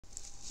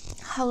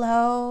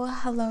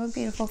Hello,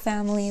 beautiful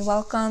family.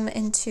 Welcome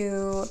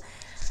into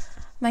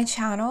my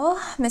channel,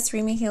 Miss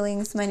Reemi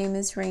Healings. My name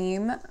is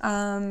Reem.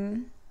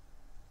 Welcome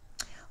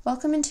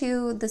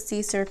into the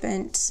Sea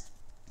Serpent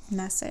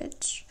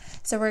message.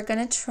 So we're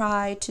going to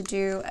try to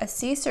do a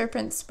Sea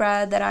Serpent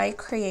spread that I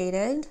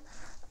created.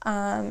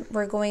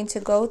 We're going to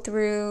go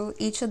through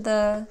each of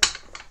the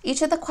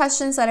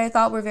questions that I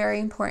thought were very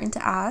important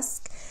to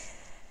ask.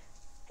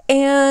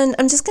 And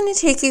I'm just going to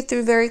take you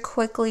through very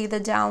quickly the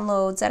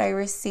downloads that I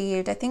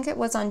received. I think it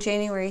was on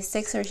January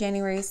 6th or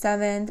January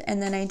 7th.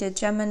 And then I did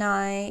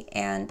Gemini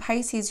and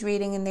Pisces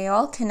reading, and they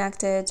all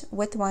connected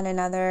with one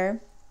another.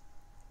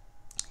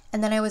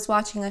 And then I was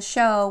watching a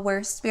show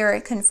where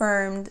Spirit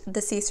confirmed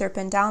the Sea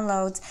Serpent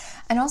downloads.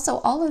 And also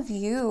all of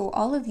you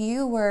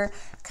were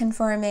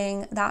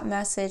confirming that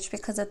message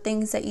because of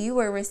things that you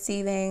were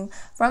receiving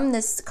from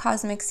this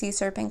cosmic Sea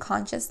Serpent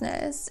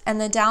consciousness. And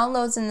the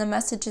downloads and the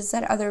messages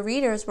that other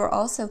readers were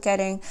also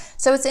getting.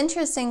 So it's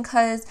interesting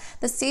because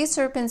the Sea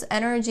Serpent's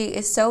energy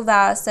is so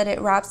vast that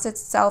it wraps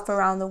itself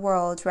around the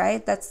world,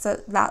 right? That's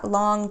that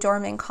long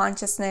dormant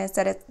consciousness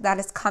that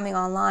is coming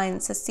online.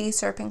 It's a Sea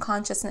Serpent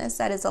consciousness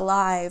that is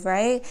alive,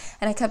 right?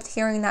 And I kept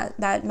hearing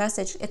that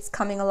message, it's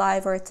coming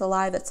alive, or it's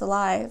alive, it's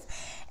alive.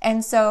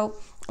 And so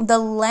the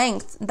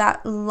length,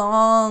 that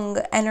long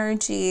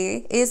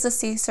energy, is the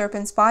Sea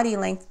Serpent's body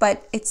length,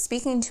 but it's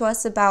speaking to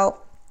us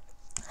about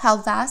how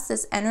vast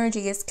this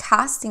energy is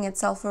casting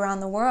itself around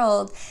the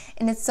world.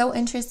 And it's so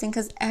interesting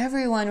because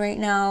everyone right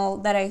now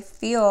that I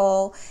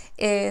feel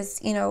is,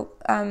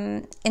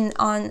 on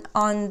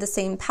the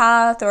same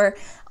path or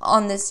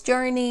on this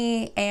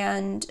journey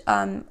and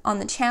on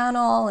the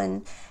channel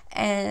and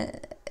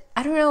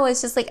I don't know,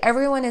 it's just like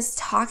everyone is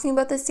talking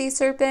about the Sea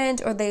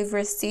Serpent, or they've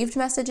received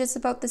messages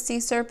about the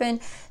Sea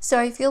Serpent. So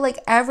I feel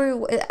like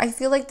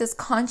this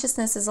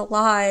consciousness is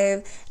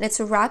alive, and it's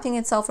wrapping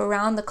itself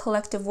around the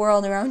collective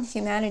world, around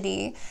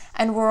humanity,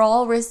 and we're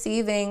all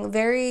receiving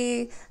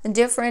very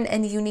different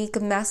and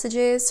unique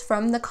messages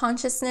from the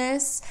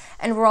consciousness,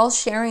 and we're all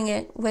sharing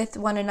it with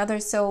one another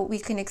so we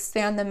can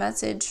expand the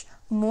message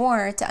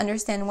more to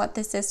understand what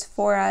this is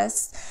for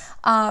us.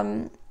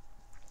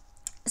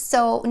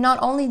 So not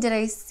only did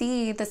I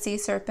see the Sea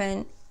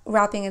Serpent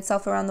wrapping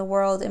itself around the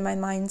world in my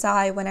mind's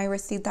eye when I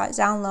received that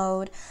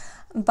download,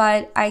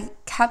 but I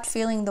kept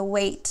feeling the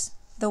weight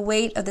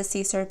of the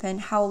Sea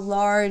Serpent, how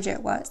large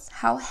it was,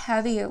 how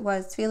heavy it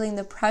was, feeling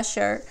the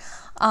pressure.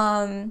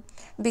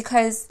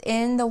 Because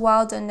in the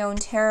Wild Unknown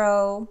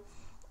Tarot,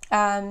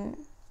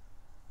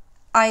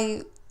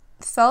 I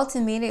felt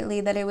immediately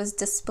that it was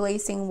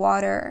displacing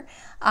water.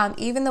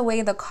 Even the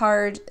way the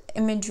card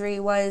imagery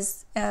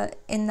was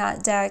in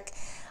that deck.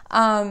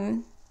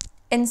 And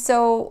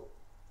so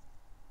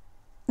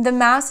the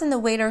mass and the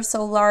weight are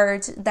so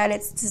large that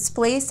it's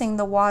displacing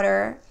the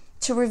water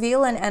to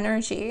reveal an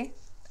energy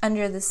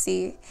under the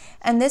sea.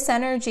 And this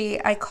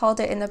energy, I called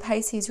it in the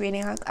Pisces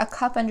reading, a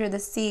cup under the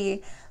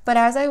sea. But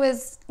as I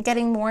was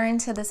getting more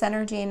into this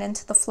energy and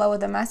into the flow of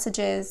the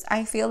messages,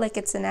 I feel like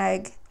it's an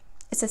egg.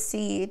 It's a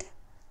seed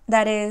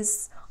that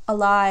is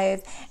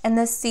alive, and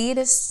the seed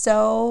is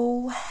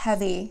so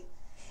heavy.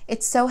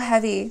 It's so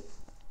heavy,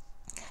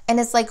 and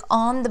it's like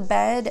on the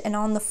bed and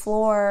on the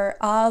floor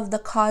of the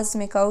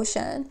cosmic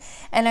ocean.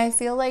 And I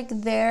feel like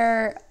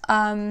there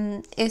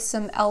is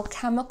some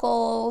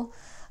alchemical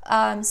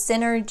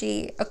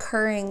synergy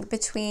occurring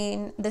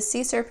between the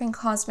Sea Serpent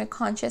cosmic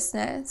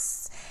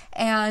consciousness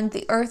and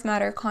the earth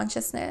matter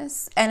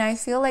consciousness. And I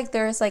feel like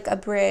there's like a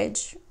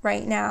bridge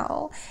right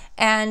now,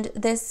 and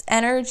this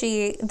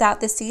energy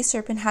that the Sea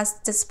Serpent has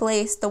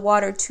displaced the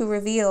water to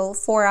reveal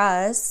for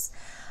us,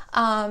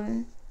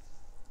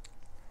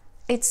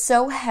 it's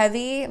so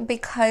heavy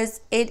because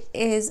it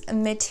is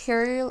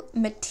materially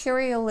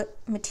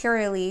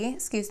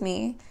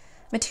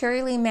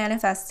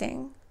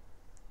manifesting.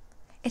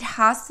 It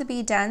has to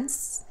be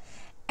dense,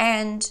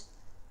 and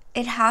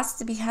it has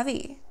to be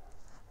heavy,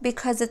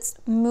 because it's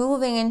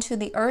moving into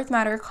the earth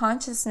matter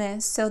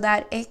consciousness so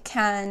that it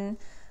can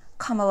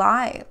come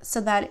alive, so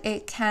that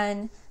it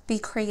can be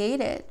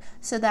created,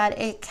 so that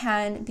it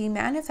can be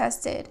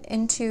manifested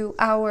into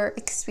our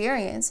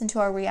experience, into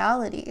our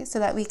reality, so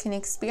that we can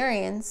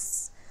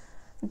experience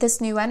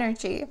this new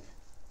energy.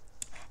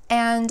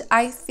 And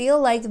I feel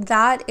like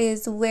that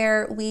is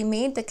where we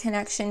made the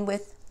connection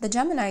with the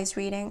Gemini's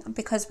reading,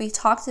 because we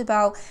talked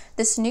about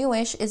this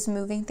newish is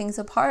moving things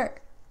apart.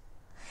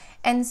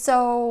 And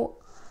so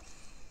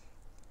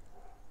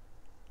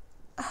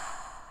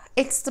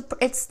it's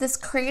this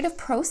creative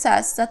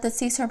process that the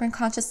Sea Serpent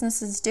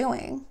consciousness is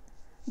doing,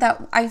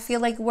 that I feel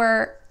like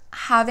we're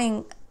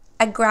having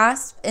a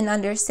grasp and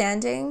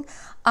understanding,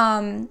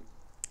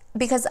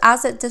 because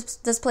as it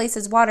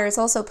displaces water, it's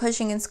also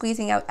pushing and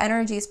squeezing out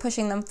energies,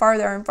 pushing them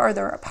farther and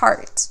farther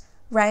apart,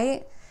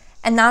 right?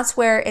 And that's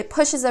where it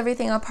pushes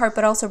everything apart,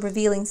 but also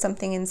revealing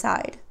something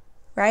inside,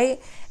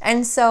 right?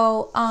 And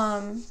so,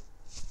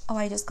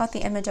 I just got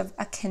the image of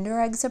a Kinder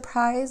Egg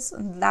surprise.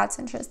 That's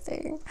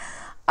interesting.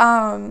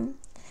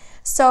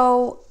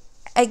 So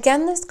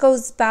again, this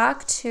goes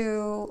back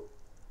to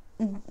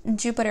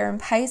Jupiter in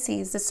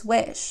Pisces, this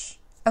wish.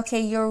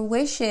 Okay, your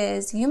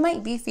wishes, you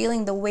might be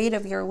feeling the weight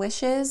of your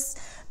wishes,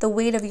 the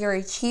weight of your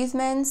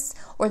achievements,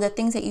 or the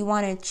things that you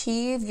want to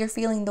achieve. You're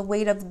feeling the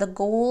weight of the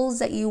goals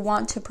that you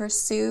want to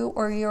pursue,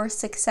 or your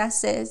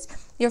successes.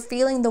 You're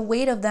feeling the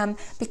weight of them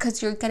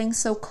because you're getting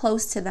so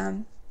close to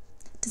them.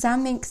 Does that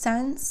make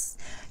sense?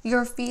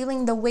 You're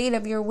feeling the weight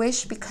of your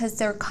wish because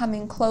they're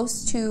coming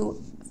close to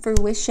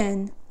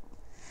fruition.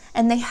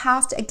 And they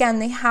have to, again,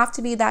 they have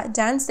to be that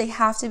dense, they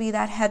have to be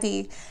that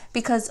heavy,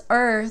 because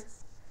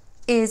Earth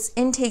is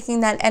intaking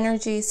that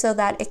energy so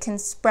that it can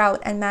sprout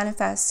and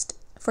manifest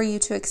for you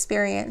to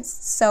experience.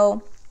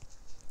 So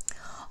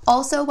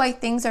also why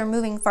things are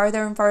moving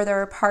farther and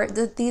farther apart,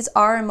 that these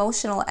are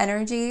emotional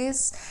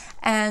energies.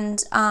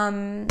 And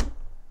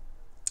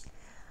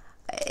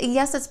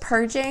yes, it's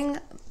purging,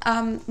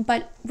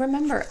 but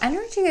remember,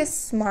 energy is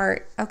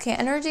smart, okay?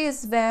 Energy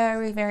is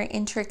very, very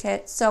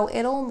intricate, so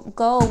it'll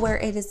go where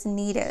it is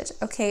needed,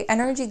 okay?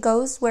 Energy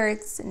goes where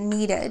it's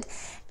needed,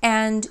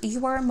 and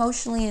you are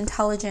emotionally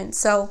intelligent,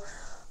 so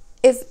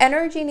if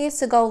energy needs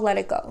to go, let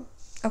it go,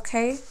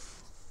 okay?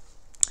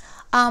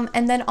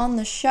 And then on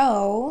the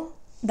show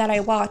that I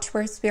watched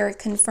where Spirit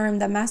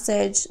confirmed the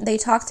message, they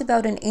talked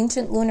about an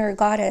ancient lunar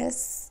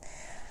goddess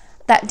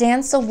that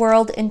danced the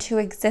world into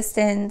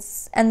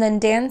existence and then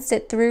danced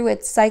it through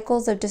its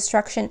cycles of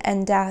destruction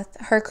and death.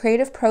 Her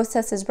creative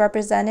process is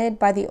represented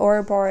by the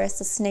Ouroboros,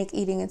 the snake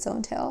eating its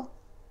own tail.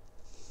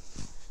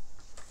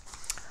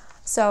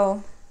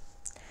 So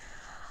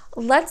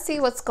let's see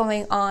what's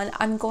going on.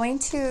 I'm going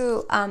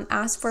to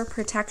ask for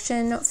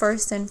protection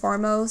first and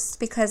foremost,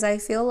 because I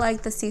feel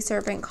like the sea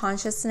serpent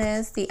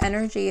consciousness, the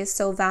energy is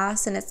so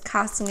vast and it's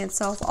casting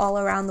itself all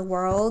around the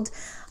world.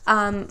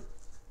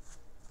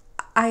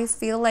 I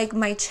feel like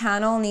my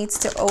channel needs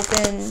to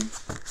open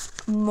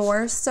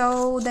more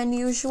so than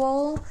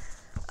usual.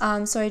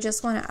 So I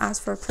just want to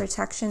ask for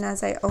protection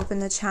as I open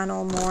the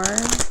channel more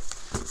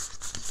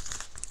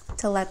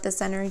to let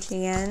this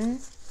energy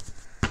in.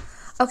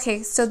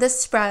 Okay, so this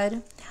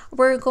spread,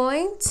 we're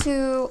going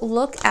to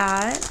look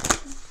at,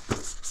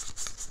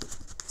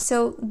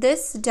 so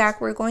this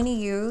deck we're going to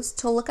use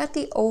to look at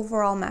the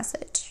overall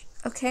message,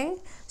 okay?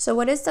 So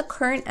what is the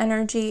current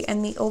energy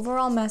and the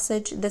overall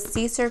message the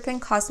sea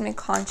serpent cosmic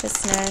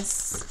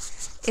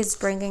consciousness is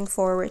bringing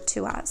forward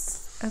to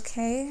us,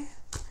 okay?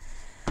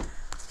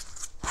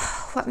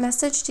 What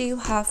message do you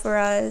have for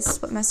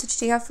us? What message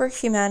do you have for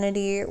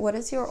humanity? What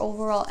is your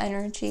overall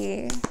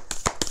energy?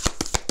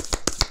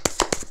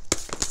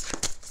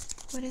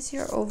 What is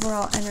your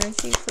overall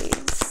energy, please?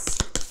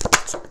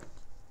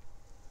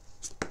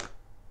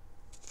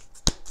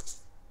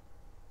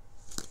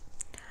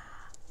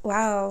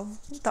 Wow,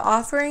 the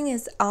offering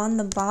is on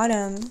the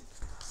bottom.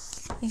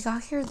 You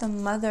got here the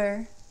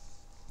mother.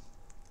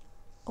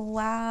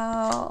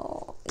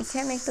 Wow, you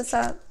can't make this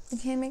up. You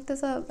can't make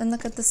this up. And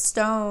look at the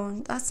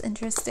stone. That's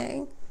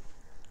interesting.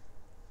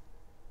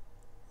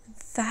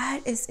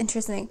 That is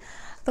interesting.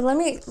 But let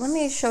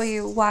me show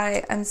you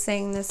why I'm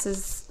saying this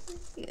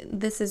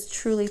is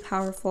truly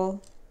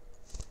powerful.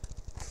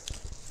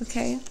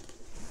 Okay,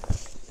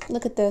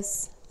 look at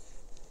this.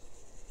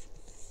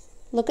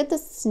 Look at the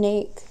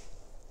snake.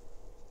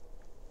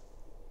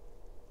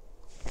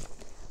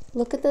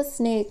 Look at the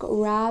snake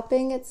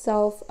wrapping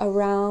itself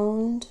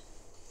around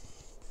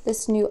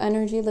this new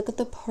energy. Look at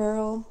the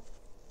pearl.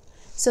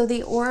 So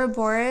the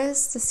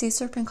Ouroboros, the sea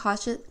serpent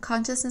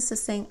consciousness,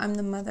 is saying, I'm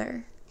the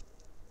mother.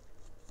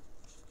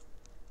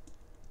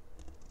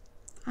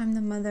 I'm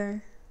the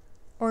mother.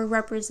 Or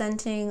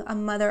representing a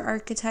mother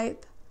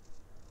archetype.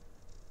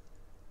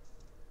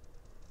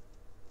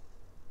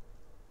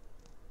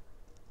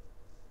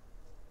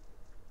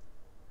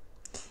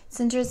 It's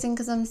interesting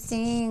because I'm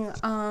seeing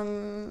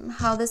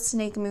how the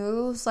snake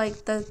moves,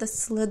 like the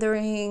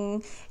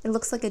slithering. It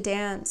looks like a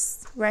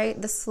dance,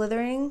 right? The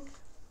slithering.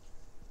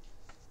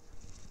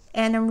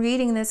 And I'm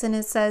reading this and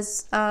it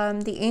says,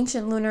 the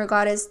ancient lunar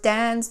goddess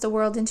danced the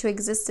world into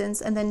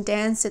existence and then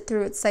danced it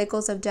through its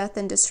cycles of death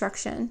and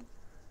destruction.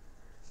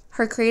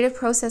 Her creative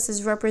process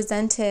is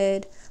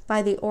represented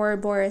by the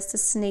Ouroboros, the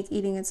snake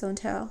eating its own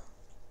tail.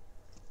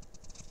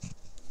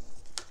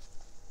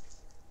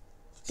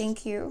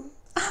 Thank you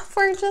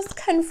for just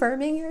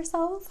confirming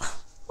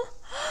yourself.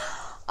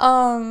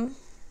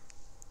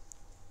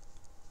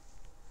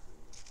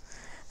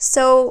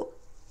 So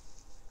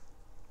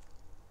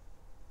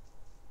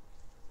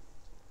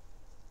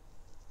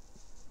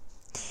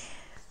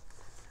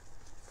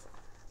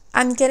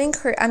I'm getting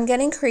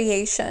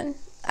creation.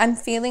 I'm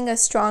feeling a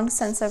strong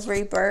sense of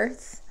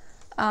rebirth,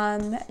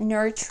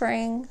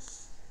 nurturing,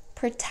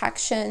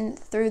 protection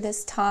through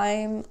this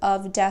time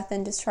of death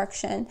and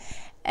destruction.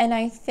 And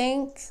I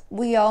think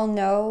we all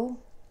know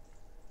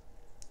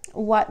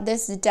what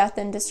this death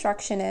and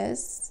destruction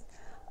is.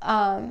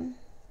 And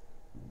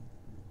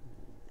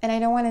I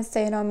don't want to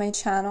say it on my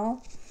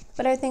channel,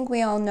 but I think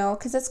we all know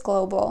because it's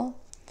global.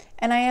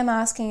 And I am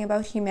asking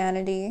about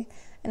humanity,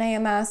 and I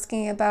am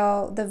asking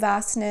about the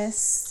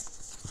vastness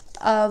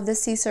of the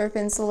sea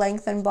serpent's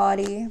lengthened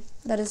body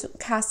that is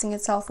casting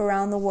itself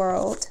around the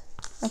world.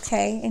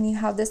 Okay, and you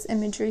have this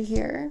imagery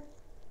here.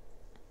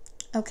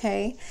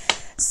 Okay,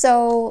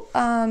 so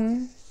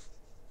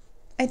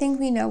I think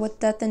we know what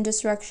death and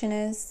destruction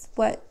is,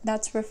 what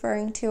that's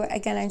referring to.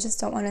 Again, I just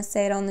don't want to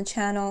say it on the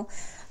channel,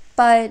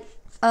 but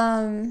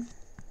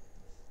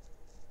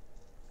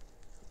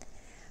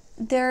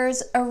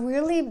there's a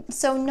really,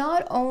 so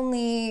not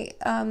only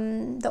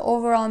the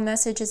overall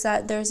message is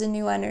that there's a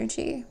new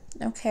energy.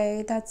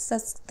 Okay,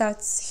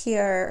 that's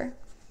here,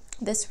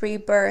 this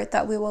rebirth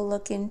that we will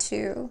look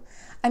into.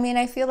 I mean,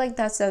 I feel like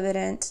that's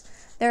evident.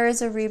 There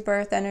is a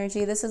rebirth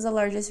energy. This is the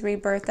largest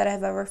rebirth that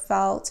I've ever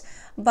felt.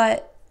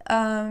 But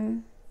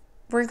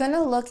we're going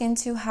to look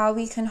into how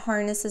we can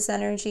harness this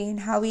energy and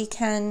how we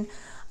can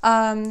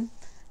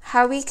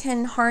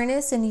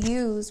harness and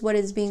use what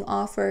is being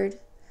offered.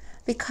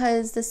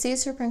 Because the sea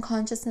serpent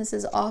consciousness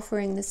is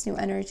offering this new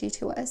energy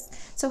to us.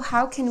 So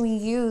how can we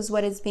use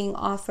what is being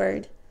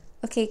offered?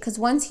 Okay, because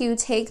once you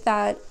take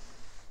that,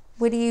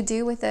 what do you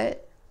do with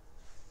it?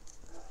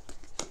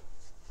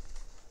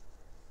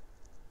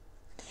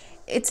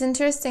 It's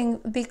interesting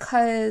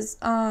because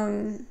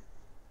I'm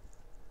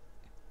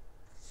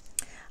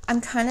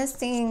kind of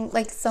seeing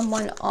like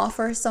someone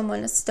offer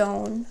someone a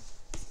stone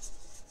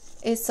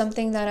is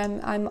something that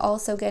I'm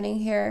also getting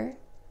here.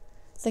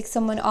 It's like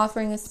someone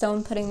offering a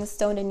stone, putting the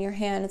stone in your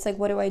hand. It's like,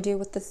 what do I do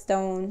with the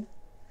stone?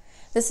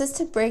 This is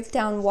to break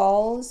down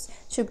walls,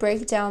 to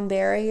break down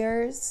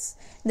barriers.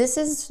 This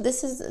is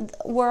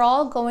we're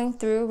all going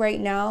through right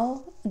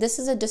now. This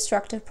is a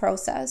destructive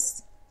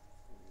process.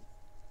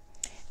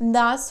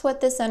 That's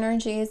what this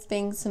energy is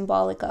being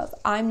symbolic of.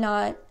 I'm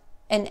not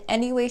in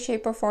any way,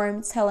 shape, or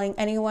form telling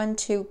anyone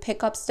to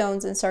pick up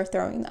stones and start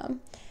throwing them.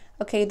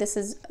 Okay, this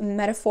is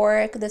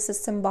metaphoric. This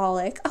is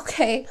symbolic.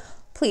 Okay,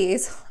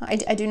 please.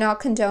 I do not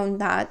condone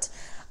that.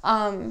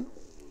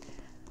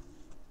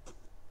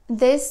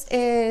 This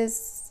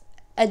is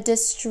a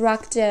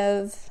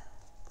destructive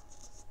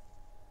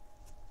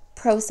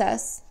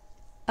process.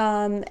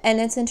 And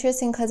it's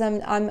interesting because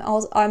I'm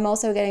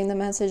also getting the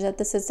message that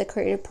this is the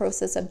creative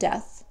process of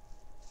death,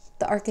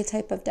 the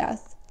archetype of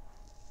death.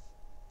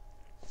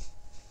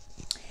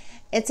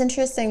 It's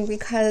interesting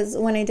because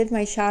when I did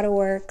my shadow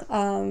work,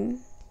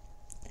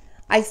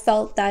 I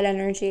felt that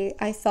energy.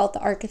 I felt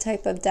the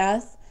archetype of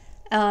death,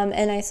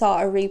 and I saw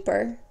a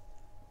reaper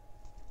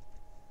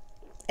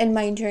in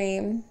my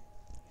dream.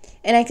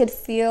 And I could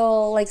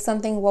feel like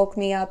something woke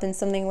me up and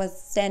something was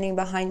standing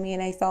behind me,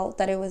 and I felt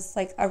that it was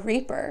like a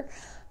reaper.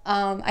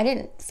 I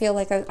didn't feel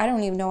like I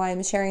don't even know why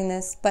I'm sharing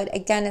this, but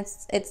again,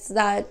 it's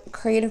that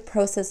creative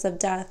process of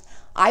death.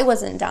 I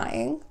wasn't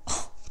dying.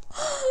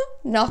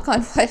 Knock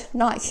on wood,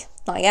 not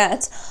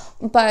yet.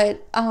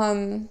 But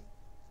I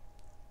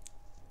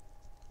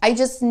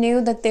just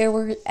knew that there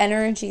were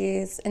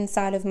energies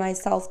inside of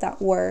myself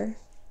that were.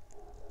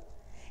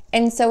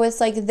 And so it's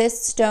like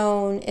this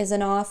stone is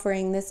an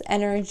offering, this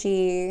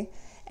energy.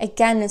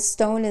 Again, a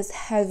stone is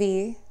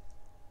heavy.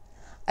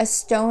 A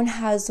stone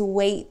has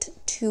weight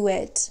to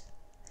it.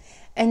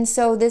 And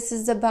so this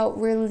is about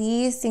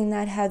releasing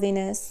that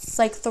heaviness. It's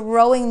like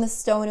throwing the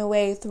stone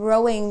away,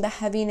 throwing the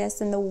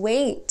heaviness and the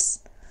weight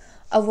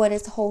of what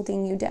is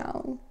holding you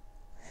down.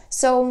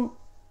 So,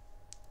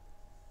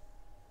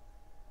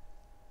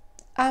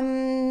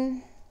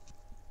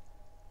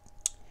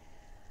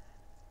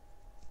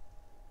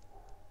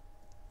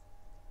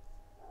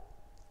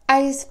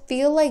 I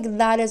feel like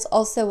that is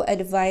also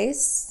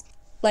advice.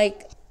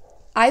 Like,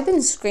 I've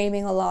been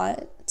screaming a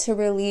lot to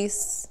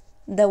release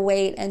the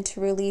weight and to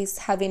release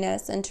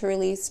heaviness and to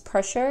release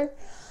pressure.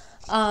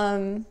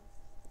 And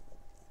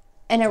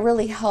it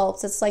really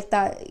helps. It's like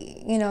that,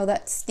 you know,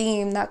 that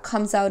steam that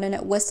comes out and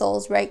it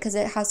whistles, right? Because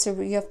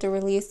you have to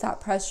release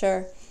that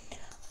pressure.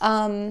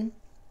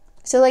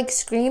 So like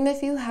scream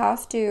if you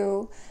have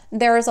to.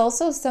 There is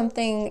also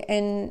something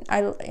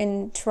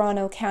in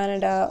Toronto,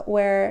 Canada,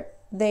 where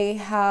they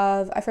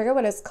have, I forget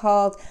what it's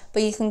called,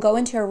 but you can go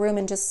into a room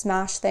and just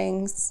smash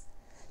things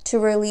to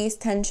release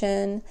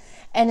tension.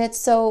 And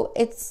it's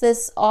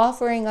this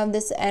offering of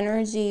this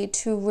energy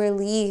to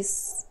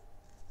release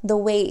the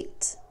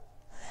weight,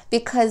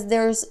 because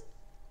there's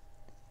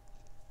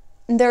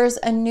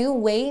a new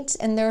weight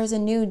and there's a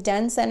new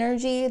dense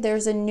energy.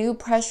 There's a new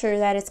pressure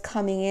that is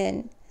coming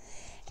in,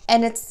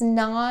 and it's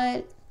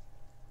not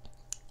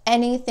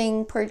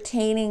anything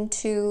pertaining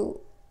to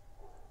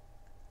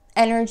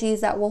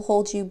energies that will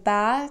hold you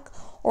back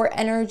or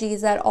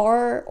energies that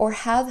are or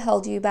have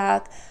held you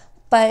back,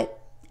 but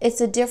it's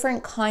a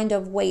different kind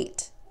of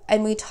weight.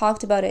 And we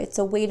talked about it. It's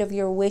a weight of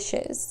your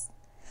wishes,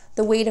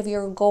 the weight of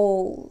your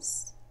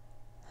goals,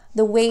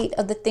 the weight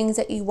of the things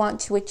that you want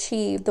to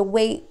achieve, the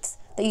weight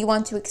that you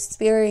want to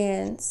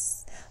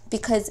experience,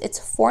 because it's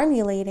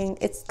formulating,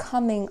 it's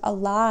coming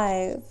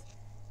alive.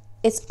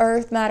 It's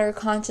earth matter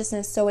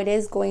consciousness, so it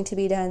is going to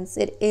be dense.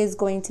 It is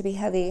going to be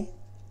heavy,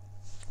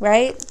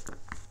 right?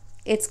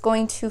 It's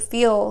going to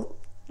feel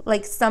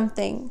like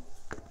something.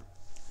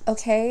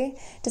 Okay?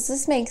 Does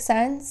this make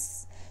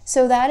sense?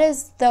 So that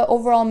is the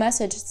overall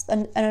message. It's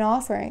an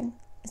offering.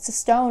 It's a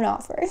stone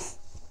offering.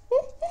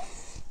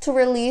 to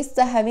release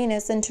the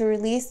heaviness and to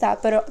release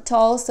that, but to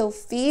also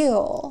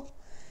feel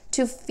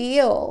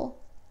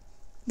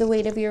the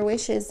weight of your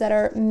wishes that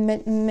are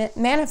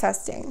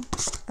manifesting,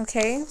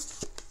 okay?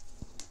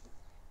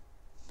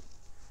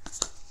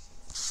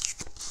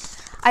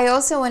 I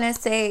also want to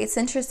say, it's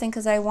interesting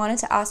because I wanted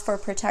to ask for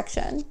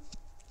protection.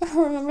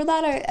 Remember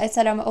that? I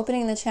said, I'm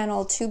opening the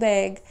channel too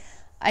big.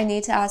 I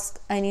need to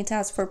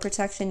ask for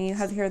protection. You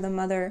have here the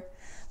mother,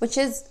 which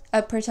is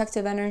a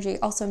protective energy,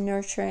 also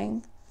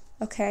nurturing,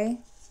 okay?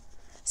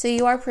 So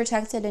you are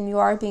protected and you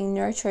are being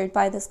nurtured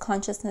by this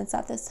consciousness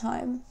at this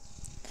time.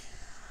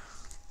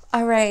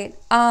 All right.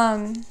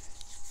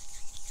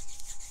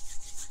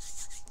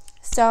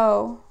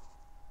 So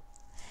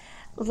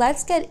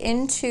let's get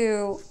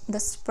into the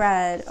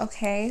spread,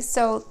 okay?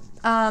 So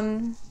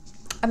I'm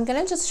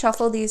gonna just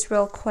shuffle these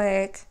real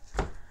quick.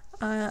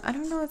 I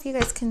don't know if you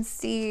guys can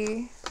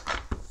see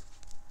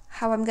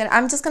how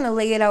I'm just gonna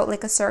lay it out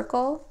like a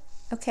circle,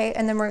 okay?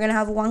 And then we're gonna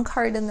have one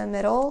card in the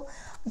middle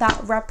that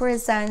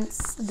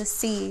represents the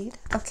seed,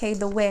 okay,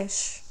 the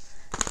wish.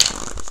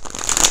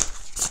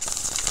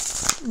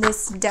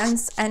 This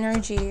dense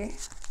energy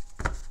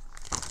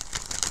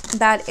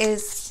that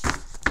is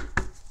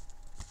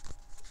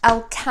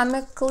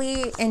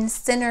alchemically in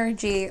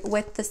synergy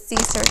with the sea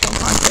serpent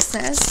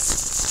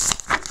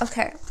consciousness.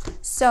 Okay,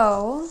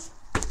 so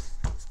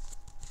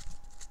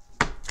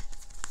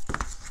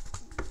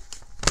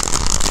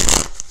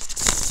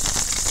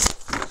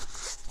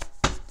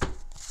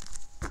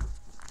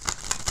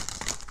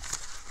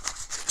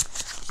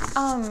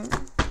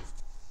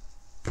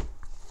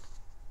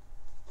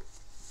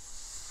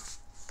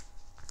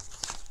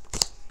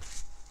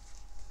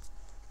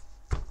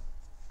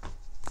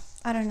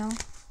I don't know.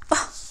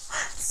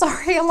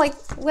 Sorry, I'm like,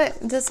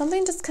 what? Did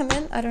something just come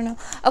in? I don't know.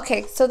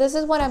 Okay, so this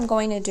is what I'm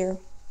going to do.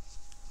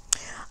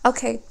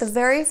 Okay, the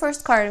very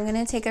first card, I'm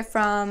going to take it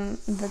from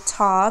the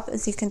top,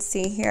 as you can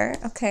see here.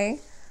 Okay.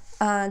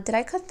 Did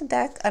I cut the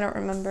deck? I don't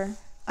remember.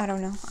 I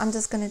don't know. I'm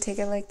just going to take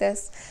it like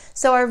this.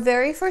 So our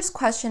very first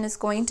question is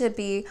going to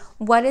be,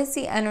 what is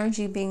the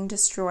energy being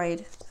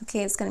destroyed?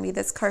 Okay, it's going to be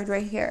this card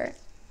right here.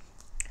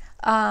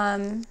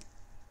 Okay,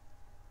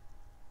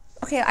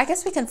 I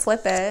guess we can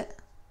flip it.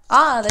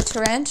 Ah, the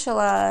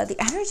tarantula, the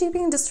energy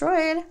being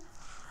destroyed.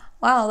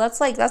 Wow, that's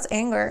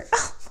anger.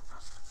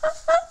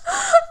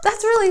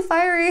 That's really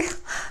fiery.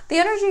 The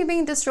energy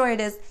being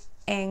destroyed is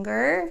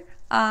anger,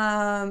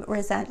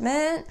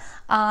 resentment,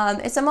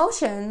 it's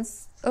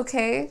emotions,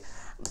 okay?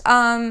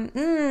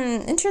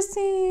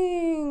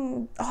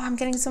 Interesting. Oh, I'm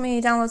getting so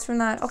many downloads from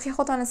that. Okay,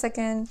 hold on a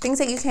second. Things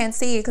that you can't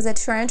see, because a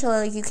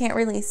tarantula, like, you can't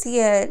really see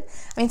it.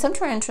 I mean, some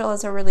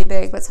tarantulas are really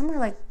big, but some are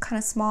like kind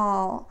of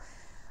small.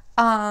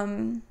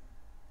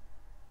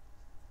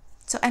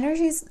 So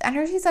energies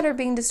that are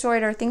being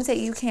destroyed are things that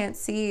you can't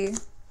see,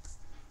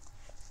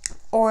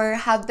 or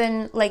have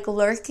been like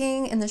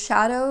lurking in the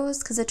shadows,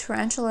 because a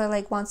tarantula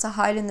like wants to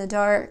hide in the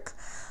dark,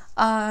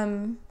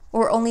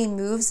 or only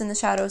moves in the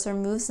shadows or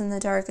moves in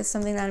the dark is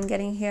something that I'm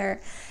getting here.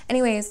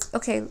 Anyways,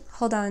 okay,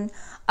 hold on.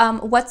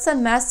 What's the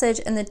message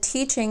and the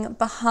teaching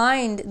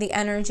behind the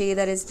energy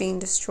that is being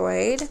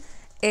destroyed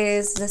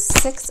is the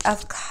Six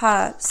of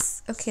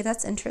Cups. Okay,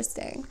 that's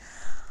interesting.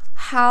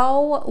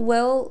 How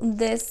will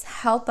this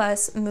help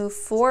us move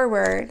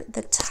forward?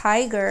 The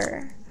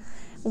Tiger.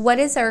 What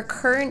is our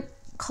current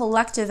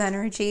collective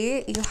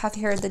energy? You have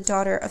here the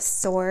Daughter of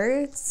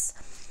Swords.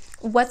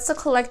 What's the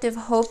collective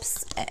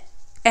hopes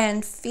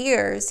and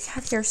fears? You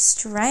have here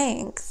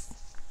Strength.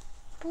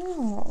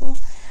 Oh.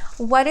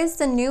 What is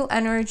the new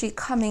energy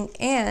coming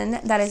in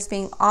that is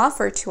being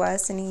offered to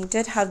us? And you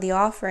did have the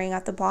offering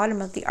at the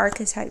bottom of the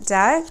Archetype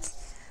deck.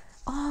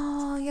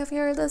 Oh, you have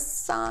here the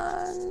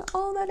Sun.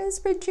 Oh, that is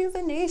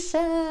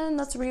rejuvenation.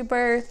 That's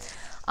rebirth.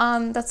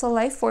 That's a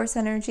life force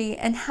energy.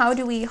 And how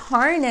do we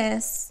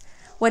harness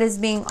what is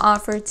being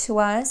offered to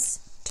us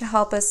to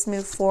help us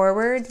move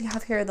forward? You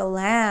have here the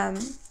Lamb.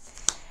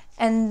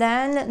 And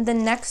then the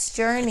next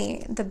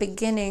journey, the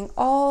beginning.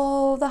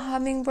 Oh, the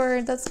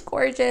hummingbird. That's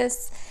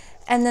gorgeous.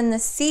 And then the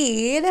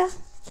seed.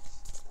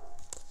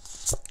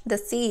 The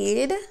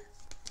seed.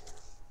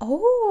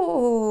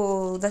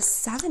 Oh, the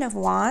Seven of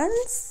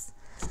Wands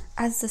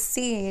as the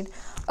seed.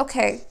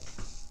 Okay,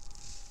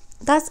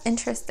 that's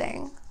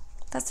interesting.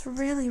 That's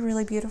really,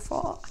 really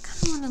beautiful. I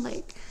kind of want to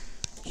like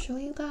show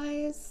you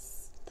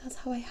guys. That's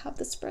how I have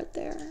the spread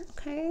there.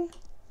 Okay.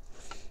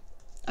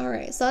 All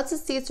right, so that's a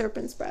sea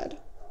serpent spread.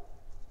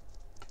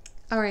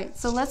 All right,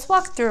 so let's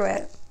walk through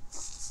it.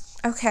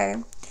 Okay,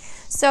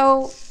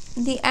 so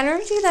the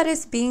energy that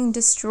is being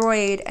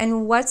destroyed,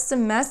 and what's the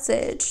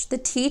message, the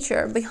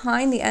teacher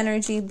behind the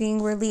energy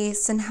being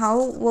released, and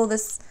how will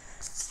this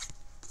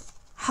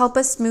help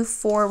us move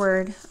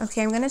forward?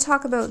 Okay, I'm going to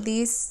talk about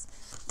these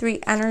three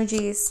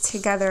energies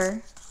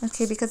together,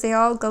 okay, because they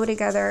all go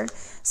together.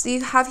 So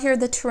you have here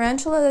the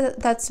tarantula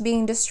that's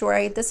being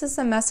destroyed. This is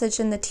the message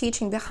and the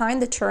teaching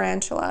behind the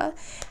tarantula,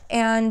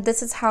 and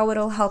this is how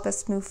it'll help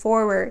us move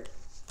forward.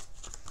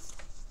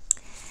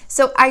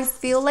 So I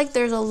feel like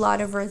there's a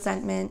lot of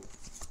resentment,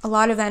 a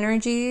lot of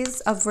energies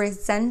of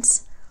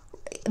resentment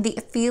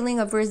the feeling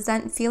of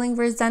feeling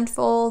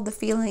resentful, the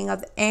feeling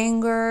of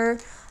anger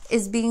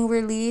is being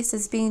released,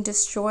 is being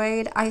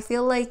destroyed. I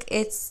feel like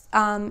it's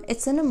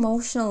an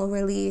emotional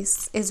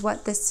release is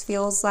what this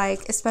feels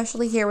like,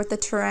 especially here with the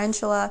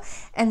tarantula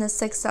and the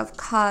Six of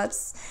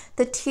Cups.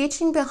 The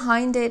teaching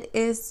behind it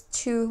is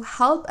to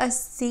help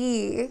us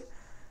see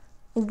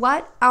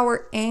what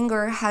our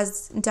anger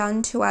has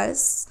done to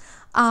us,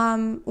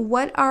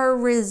 what our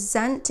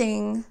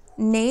resenting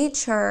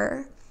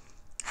nature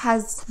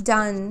has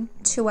done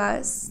to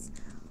us.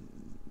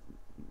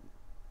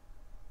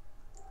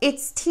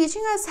 It's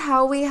teaching us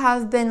how we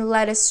have been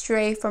led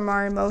astray from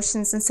our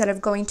emotions instead of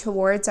going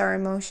towards our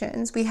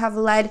emotions.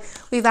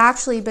 We've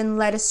actually been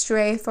led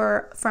astray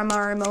from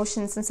our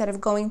emotions instead of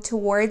going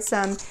towards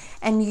them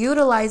and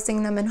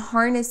utilizing them and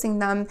harnessing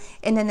them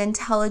in an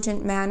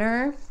intelligent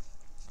manner,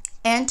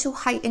 and to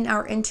heighten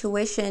our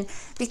intuition,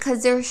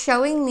 because they're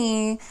showing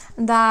me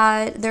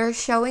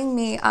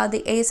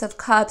the Ace of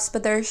Cups,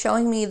 but they're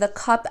showing me the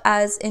cup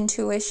as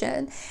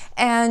intuition.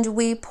 And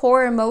we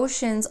pour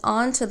emotions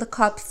onto the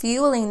cup,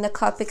 fueling the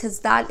cup, because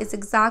that is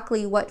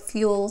exactly what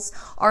fuels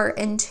our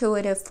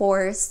intuitive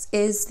force,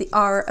 is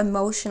our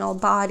emotional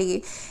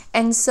body.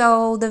 And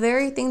so the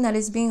very thing that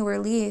is being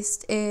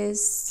released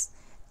is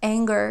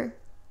anger,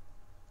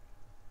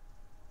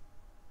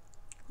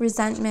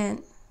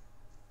 resentment,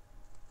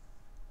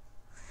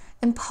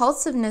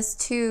 impulsiveness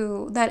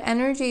too, that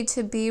energy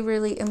to be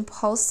really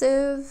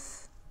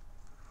impulsive,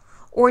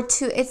 or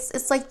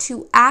it's like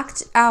to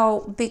act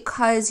out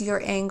because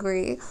you're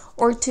angry,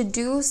 or to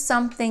do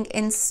something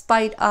in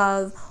spite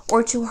of,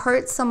 or to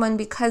hurt someone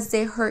because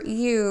they hurt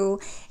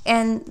you.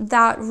 And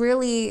that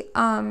really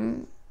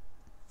hurts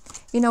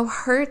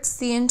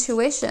the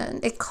intuition.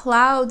 It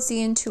clouds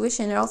the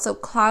intuition. It also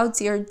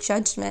clouds your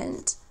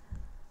judgment.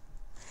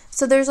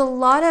 So there's a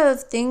lot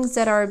of things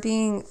that are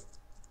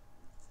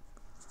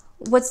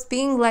what's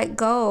being let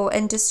go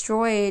and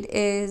destroyed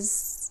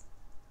is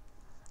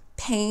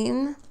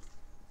pain.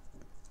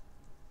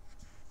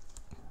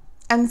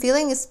 I'm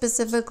feeling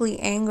specifically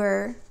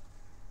anger.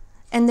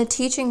 And the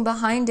teaching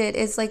behind it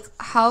is like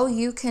how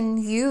you can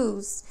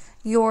use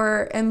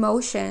your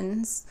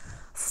emotions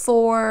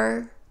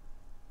for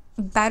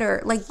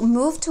better. Like,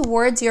 move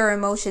towards your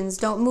emotions.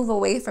 Don't move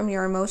away from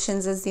your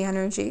emotions, is the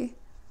energy,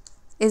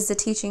 is the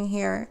teaching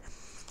here.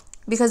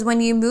 Because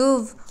when you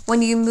move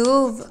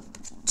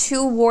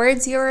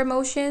towards your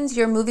emotions,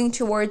 you're moving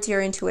towards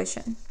your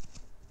intuition.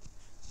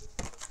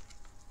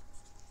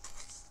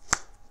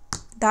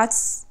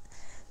 That's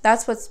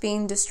what's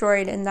being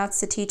destroyed, and that's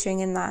the teaching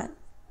in that.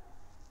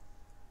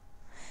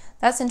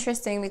 That's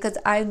interesting, because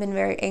I've been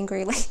very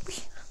angry lately.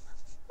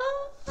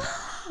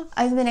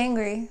 I've been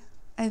angry.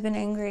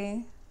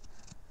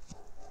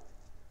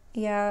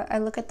 Yeah, I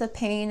look at the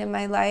pain in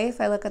my life.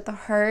 I look at the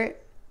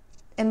hurt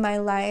in my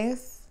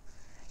life.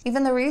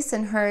 Even the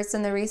recent hurts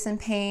and the recent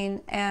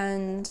pain,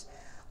 and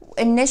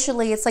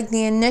initially it's like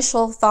the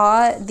initial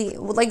thought,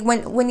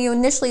 when you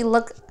initially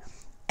look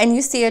and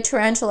you see a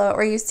tarantula,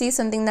 or you see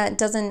something that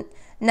doesn't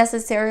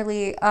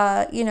necessarily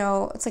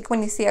it's like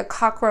when you see a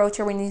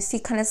cockroach, or when you see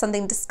kind of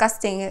something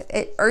disgusting,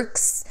 it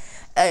irks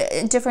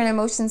different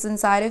emotions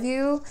inside of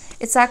you.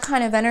 It's that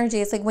kind of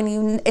energy. It's like when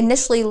you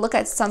initially look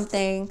at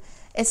something,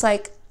 it's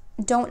like,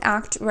 don't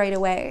act right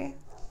away.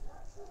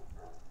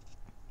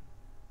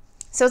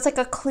 So it's like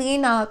a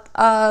cleanup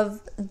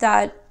of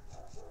that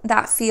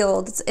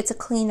field. It's a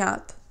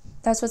cleanup.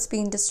 That's what's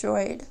being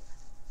destroyed.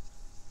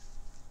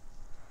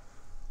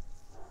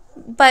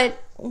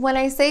 But when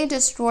I say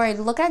destroyed,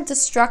 look at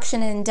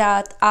destruction and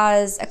death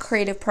as a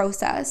creative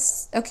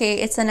process.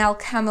 Okay, it's an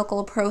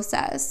alchemical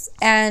process.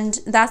 And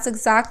that's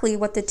exactly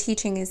what the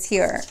teaching is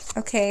here.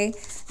 Okay,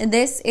 and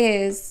this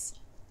is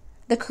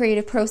the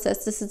creative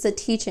process. This is a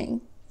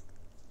teaching.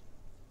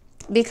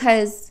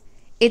 Because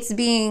it's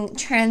being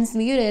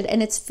transmuted,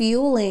 and it's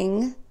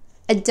fueling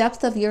a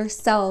depth of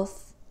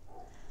yourself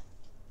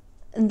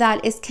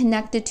that is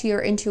connected to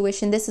your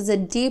intuition. This is a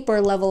deeper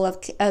level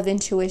of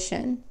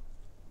intuition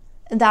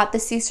that the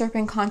sea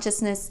serpent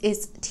consciousness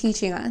is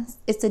teaching us.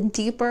 It's a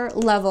deeper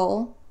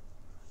level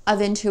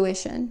of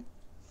intuition.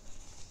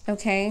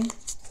 Okay?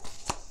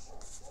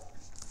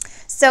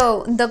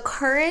 So the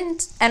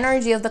current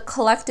energy of the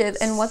collective,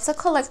 and what's the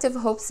collective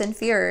hopes and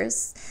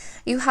fears?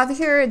 You have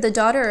here the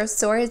Daughter of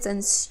Swords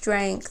and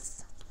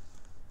Strength.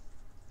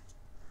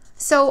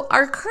 So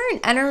our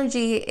current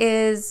energy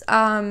is,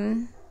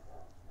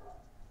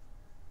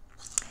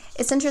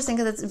 it's interesting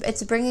because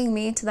it's bringing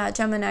me to that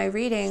Gemini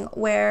reading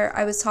where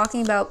I was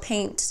talking about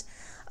paint,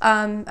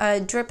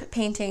 drip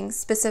painting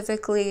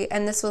specifically,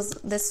 and this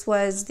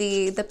was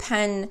the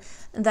pen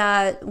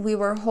that we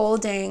were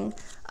holding.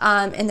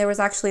 And there was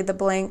actually the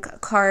blank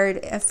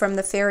card from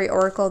the Fairy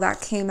Oracle that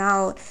came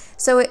out.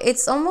 So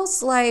it's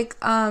almost like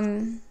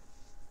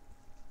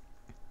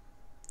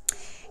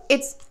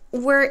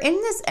we're in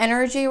this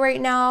energy right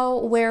now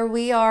where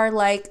we are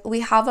like, we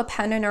have a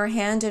pen in our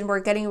hand and we're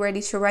getting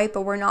ready to write,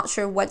 but we're not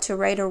sure what to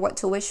write or what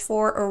to wish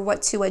for or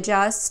what to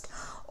adjust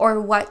or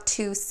what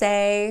to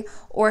say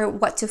or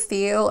what to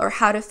feel or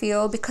how to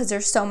feel, because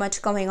there's so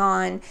much going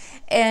on.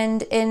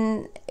 And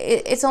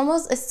it's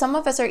almost, some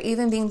of us are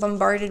even being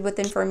bombarded with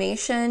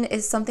information,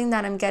 is something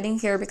that I'm getting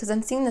here, because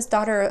I'm seeing this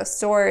Daughter of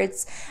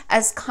Swords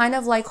as kind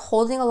of like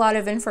holding a lot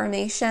of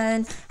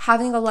information,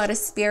 having a lot of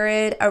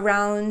spirit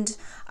around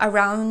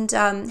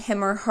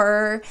him or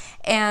her,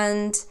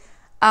 and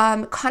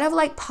kind of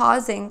like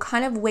pausing,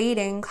 kind of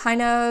waiting,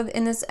 kind of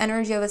in this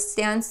energy of a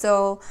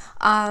standstill,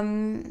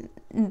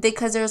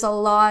 because there's a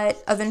lot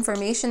of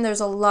information, there's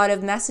a lot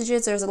of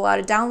messages, there's a lot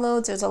of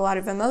downloads, there's a lot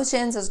of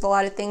emotions, there's a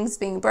lot of things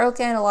being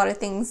broken, a lot of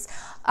things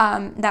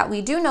that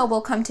we do know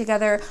will come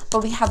together,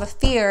 but we have a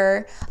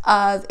fear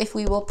of if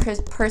we will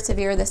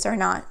persevere this or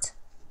not.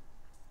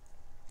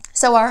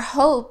 So our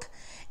hope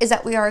is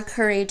that we are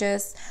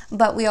courageous,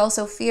 but we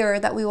also fear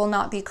that we will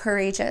not be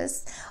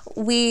courageous.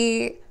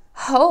 We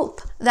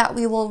hope that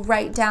we will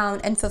write down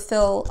and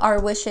fulfill our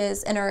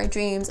wishes and our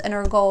dreams and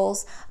our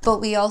goals,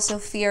 but we also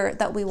fear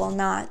that we will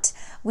not.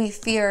 We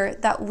fear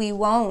that we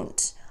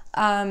won't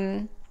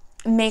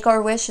make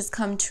our wishes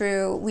come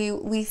true.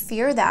 We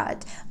fear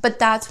that, but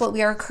that's what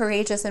we are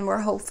courageous and we're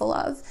hopeful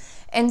of.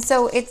 And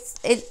so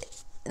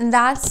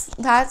that's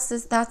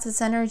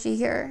this energy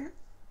here.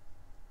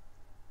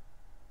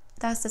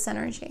 That's this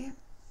energy.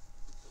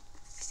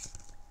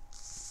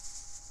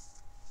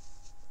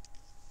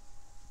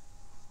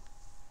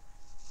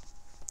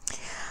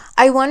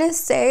 I want to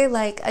say,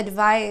 like,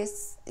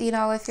 advice, you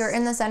know, if you're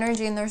in this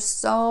energy and there's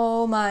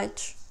so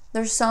much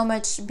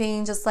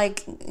being just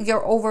like,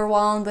 you're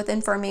overwhelmed with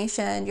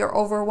information, you're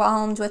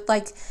overwhelmed with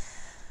like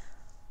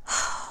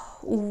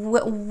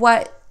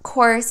what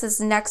course is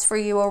next for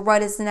you or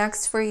what is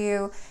next for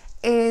you,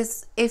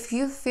 is if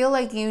you feel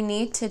like you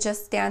need to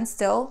just stand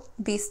still,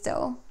 be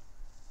still.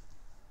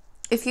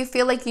 If you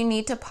feel like you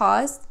need to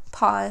pause,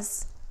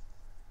 pause.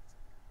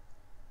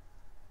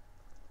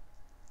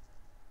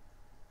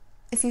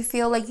 If you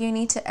feel like you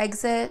need to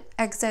exit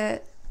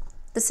the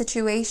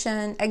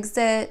situation,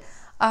 exit,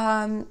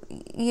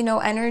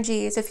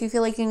 energies. If you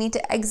feel like you need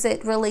to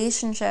exit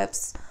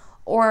relationships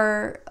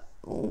or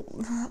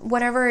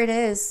whatever it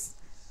is,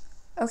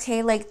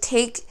 okay, like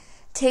take,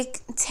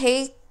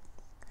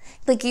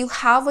 like you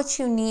have what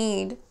you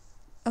need,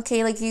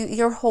 okay, like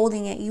you're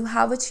holding it. You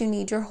have what you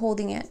need, you're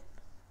holding it,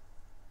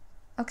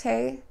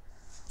 okay?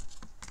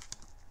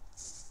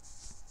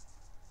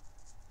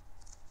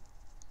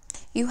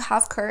 You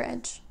have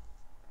courage.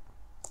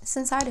 It's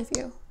inside of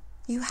you.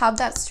 You have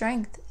that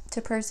strength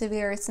to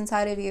persevere. It's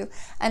inside of you.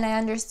 And I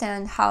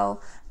understand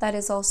how that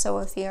is also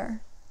a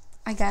fear.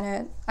 I get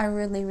it. I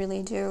really,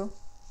 really do.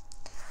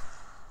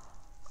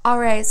 All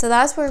right, so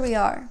that's where we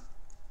are.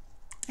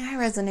 I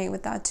resonate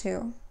with that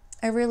too.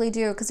 I really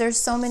do, because there's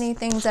so many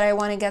things that I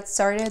want to get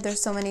started.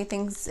 There's so many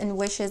things and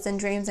wishes and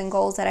dreams and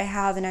goals that I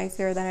have, and I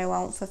fear that I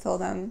won't fulfill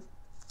them.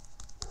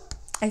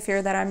 I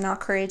fear that I'm not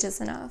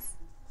courageous enough.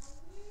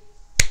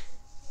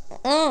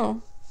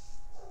 Don't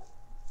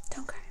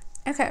cry.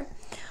 Okay.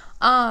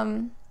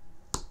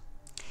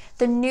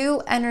 The new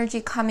energy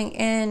coming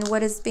in,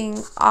 what is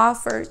being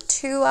offered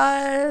to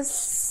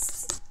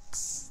us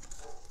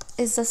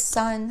is the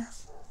sun.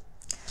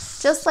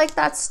 Just like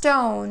that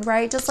stone,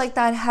 right? Just like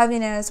that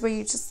heaviness, where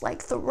you just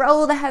like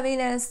throw the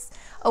heaviness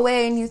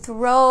away and you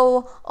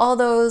throw all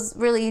those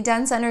really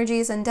dense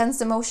energies and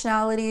dense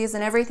emotionalities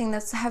and everything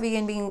that's heavy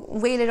and being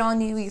weighted on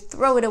you, you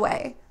throw it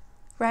away,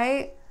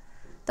 right?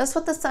 That's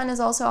what the sun is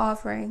also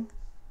offering.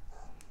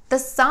 The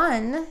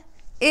sun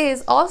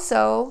is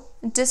also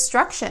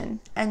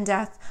destruction and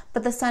death,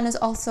 but the sun is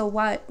also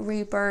what?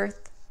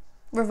 Rebirth,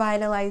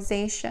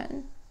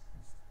 revitalization,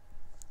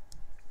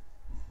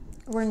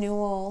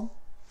 renewal.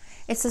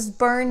 It's this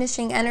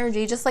burnishing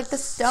energy, just like the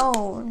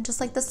stone,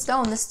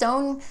 The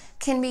stone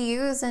can be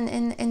used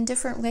in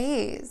different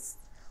ways,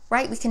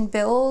 right? We can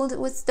build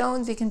with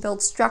stones, we can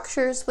build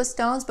structures with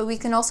stones, but we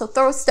can also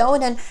throw a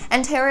stone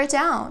and tear it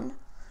down.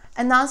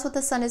 And that's what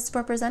the sun is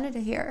represented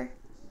here.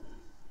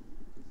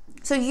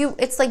 So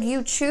it's like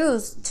you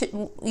choose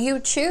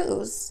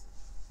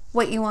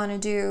what you want to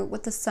do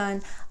with the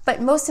sun.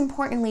 But most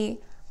importantly,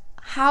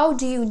 how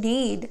do you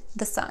need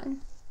the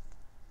sun?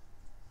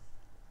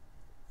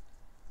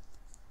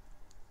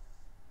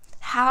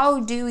 How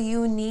do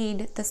you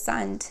need the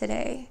sun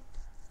today?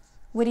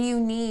 What do you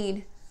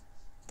need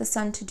the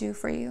sun to do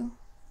for you?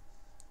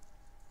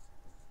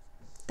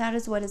 That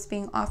is what is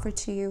being offered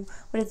to you.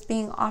 What is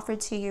being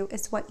offered to you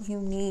is what you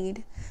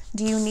need.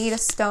 Do you need a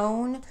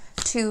stone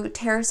to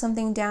tear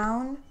something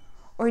down?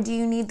 Or do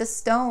you need the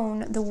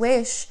stone, the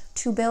wish,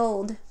 to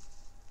build?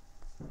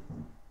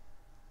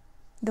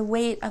 The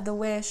weight of the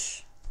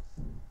wish.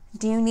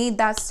 Do you need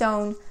that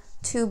stone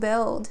to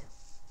build?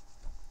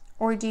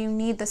 Or do you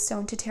need the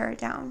stone to tear it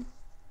down?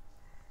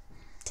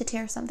 To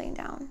tear something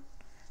down.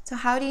 So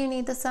how do you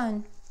need the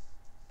sun?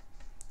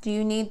 Do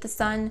you need the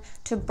sun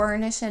to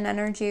burnish an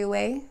energy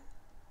away?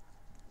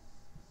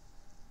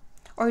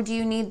 Or do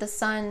you need the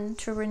sun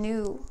to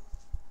renew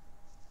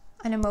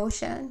an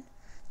emotion,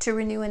 to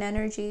renew an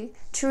energy,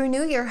 to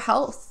renew your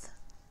health?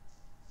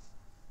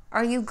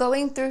 Are you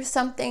going through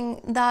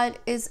something that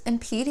is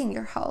impeding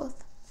your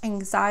health?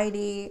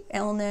 Anxiety,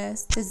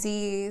 illness,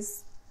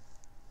 disease?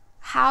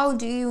 How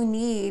do you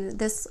need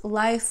this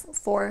life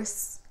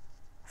force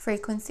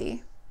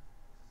frequency?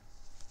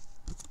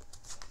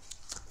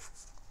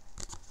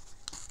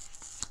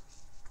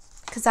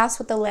 Because that's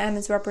what the lamb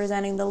is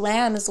representing. The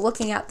lamb is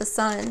looking at the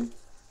sun,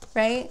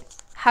 right?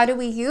 How do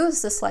we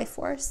use this life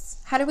force?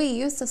 How do we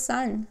use the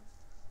sun?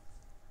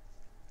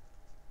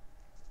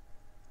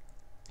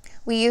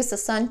 We use the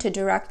sun to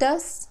direct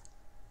us,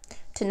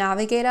 to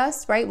navigate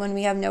us, right? When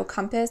we have no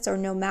compass or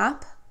no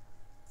map.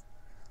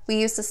 We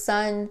use the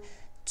sun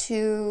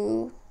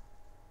to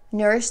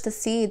nourish the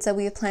seeds that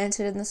we have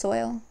planted in the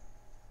soil.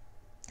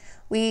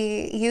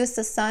 We use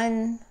the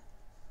sun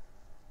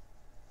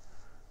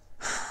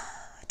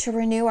to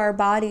renew our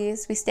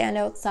bodies. We stand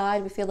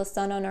outside, we feel the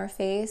sun on our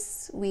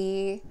face.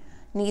 We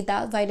need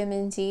that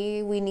vitamin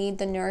D. We need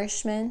the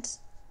nourishment.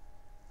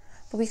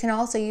 But we can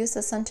also use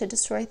the sun to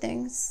destroy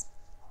things,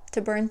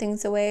 to burn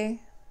things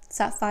away,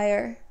 set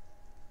fire.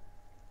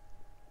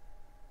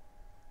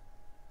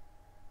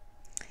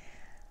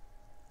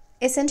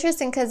 It's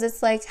interesting because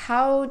it's like,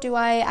 how do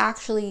I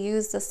actually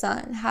use the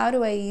sun? How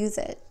do I use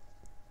it?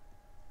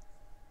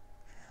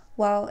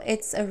 Well,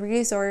 it's a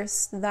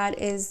resource that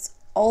is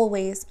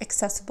always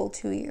accessible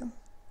to you.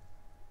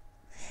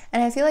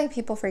 And I feel like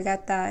people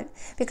forget that,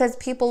 because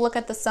people look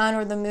at the sun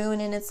or the moon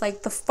and it's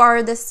like the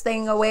farthest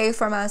thing away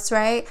from us,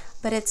 right?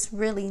 But it's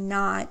really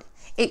not.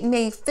 It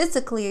may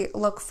physically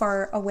look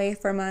far away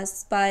from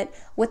us, but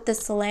with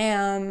this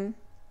lamb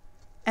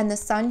and the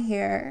sun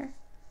here,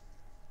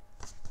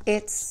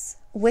 it's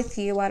with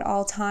you at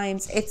all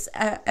times. It's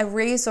a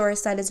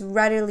resource that is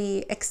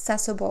readily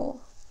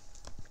accessible.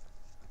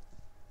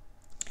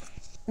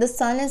 The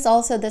sun is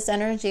also this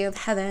energy of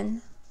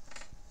heaven.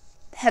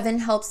 Heaven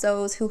helps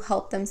those who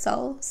help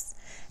themselves.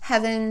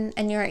 Heaven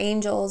and your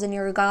angels and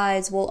your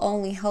guides will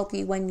only help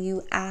you when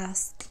you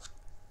ask.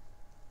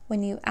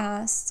 When you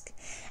ask.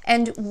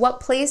 And what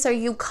place are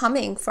you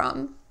coming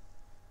from?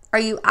 Are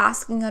you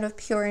asking out of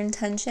pure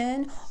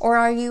intention, or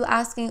are you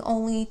asking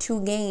only to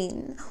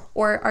gain?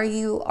 Or are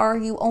you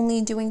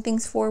only doing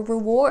things for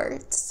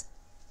rewards?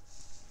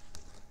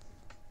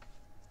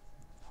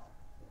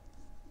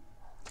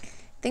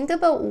 Think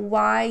about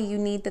why you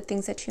need the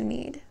things that you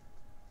need.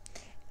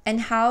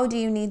 And how do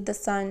you need the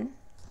sun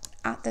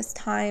at this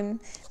time?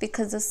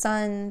 Because the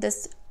sun,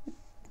 this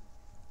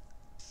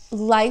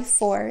life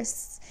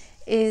force,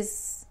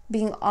 is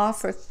being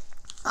offered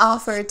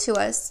to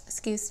us.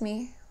 Excuse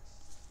me.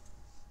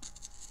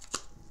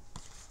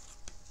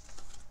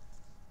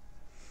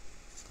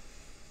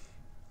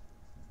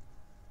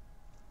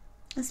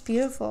 That's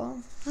beautiful.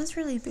 That's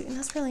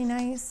really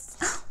nice.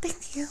 Oh,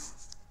 thank you.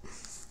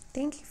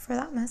 Thank you for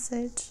that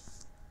message.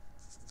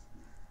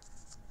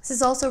 This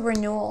is also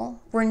renewal.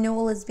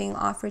 Renewal is being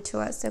offered to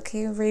us,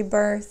 okay?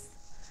 Rebirth.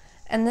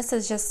 And this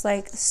is just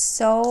like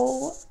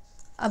so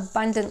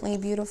abundantly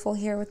beautiful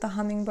here with the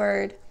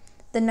hummingbird.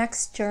 The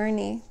next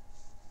journey.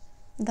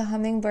 The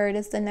hummingbird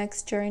is the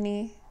next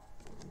journey.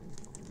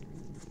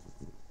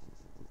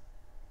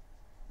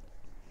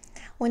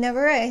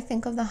 Whenever I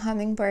think of the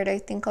hummingbird, I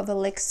think of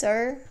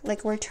elixir,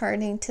 like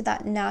returning to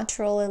that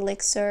natural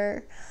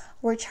elixir,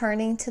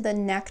 returning to the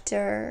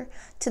nectar,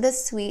 to the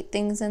sweet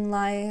things in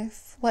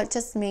life, what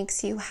just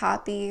makes you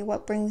happy,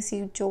 what brings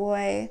you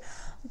joy.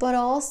 But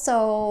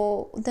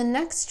also, the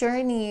next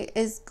journey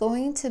is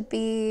going to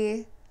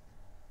be,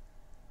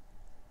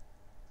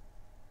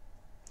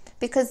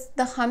 because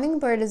the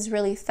hummingbird is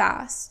really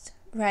fast,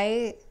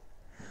 right?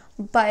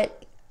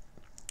 But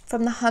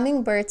from the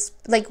hummingbirds,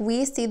 like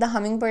we see the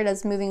hummingbird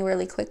as moving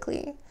really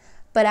quickly.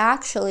 But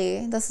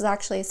actually, this is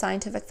actually a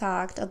scientific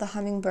fact of the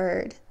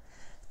hummingbird.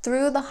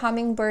 Through the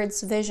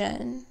hummingbird's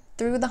vision,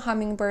 through the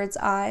hummingbird's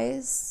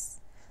eyes,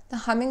 the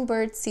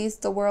hummingbird sees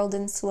the world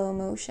in slow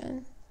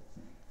motion.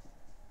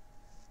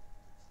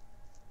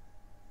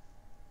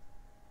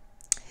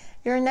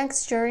 Your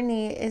next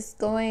journey is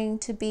going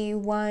to be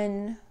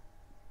one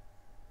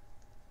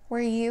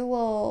where you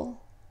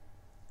will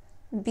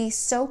be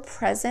so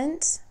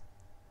present,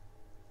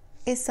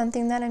 is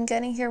something that I'm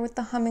getting here with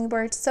the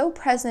hummingbird, so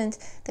present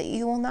that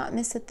you will not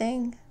miss a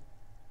thing.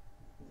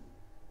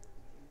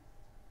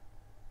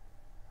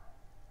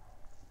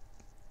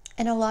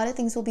 And a lot of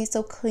things will be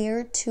so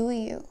clear to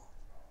you.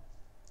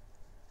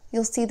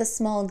 You'll see the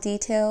small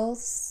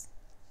details,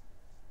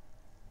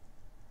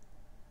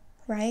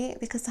 right?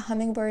 Because the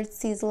hummingbird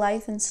sees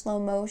life in slow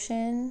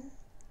motion.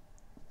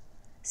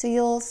 So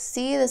you'll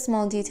see the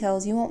small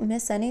details. You won't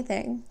miss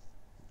anything.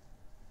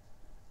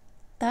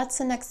 That's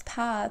the next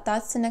path.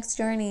 That's the next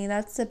journey.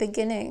 That's the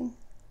beginning.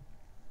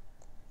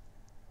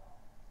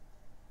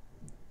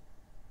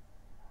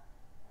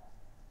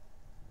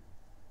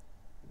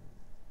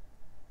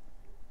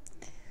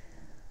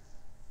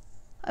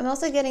 I'm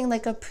also getting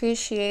like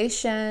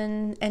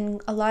appreciation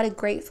and a lot of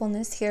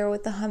gratefulness here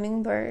with the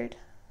hummingbird.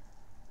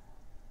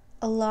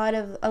 A lot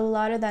of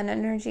that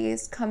energy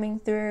is coming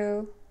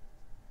through.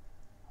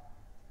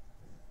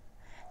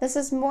 This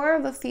is more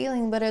of a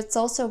feeling, but it's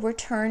also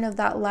return of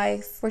that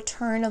life,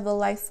 return of the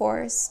life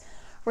force,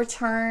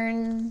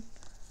 return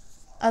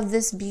of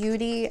this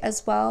beauty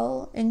as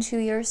well into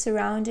your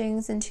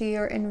surroundings, into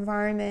your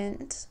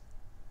environment.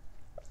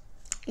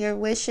 Your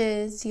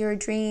wishes, your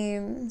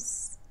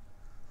dreams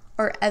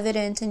are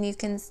evident and you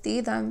can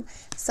see them.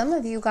 Some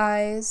of you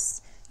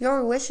guys,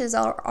 your wishes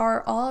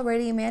are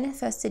already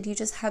manifested, you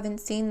just haven't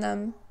seen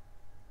them.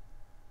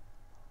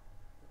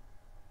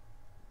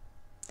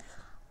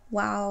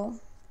 Wow.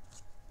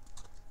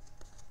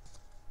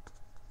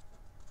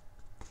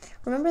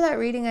 Remember that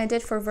reading I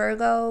did for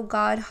Virgo?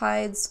 God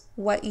hides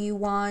what you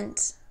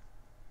want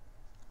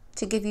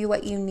to give you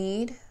what you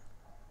need.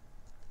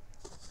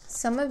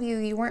 Some of you,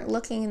 you weren't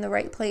looking in the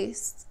right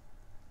place,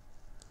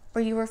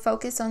 or you were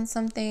focused on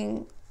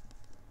something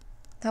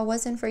that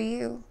wasn't for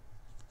you,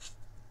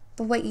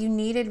 but what you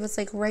needed was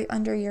like right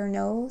under your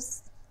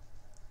nose.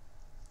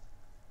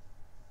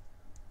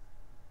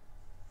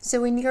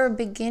 So when you're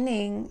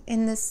beginning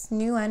in this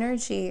new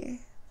energy,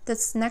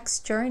 this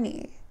next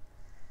journey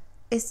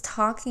is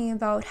talking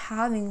about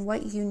having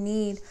what you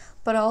need,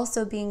 but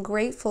also being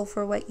grateful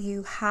for what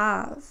you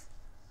have.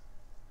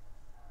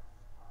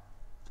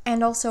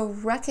 And also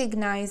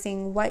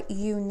recognizing what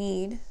you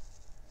need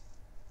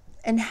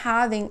and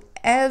having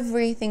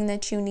everything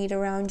that you need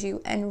around you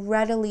and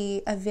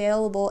readily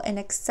available and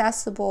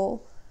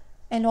accessible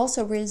and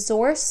also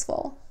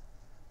resourceful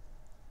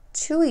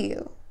to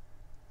you.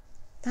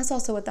 That's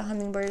also what the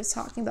hummingbird is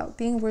talking about,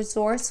 being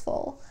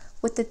resourceful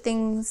with the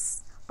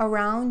things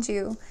around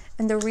you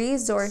and the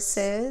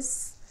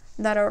resources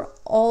that are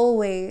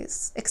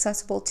always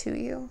accessible to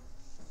you.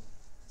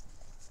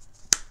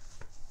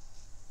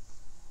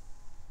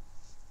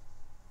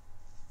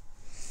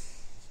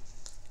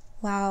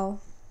 Wow.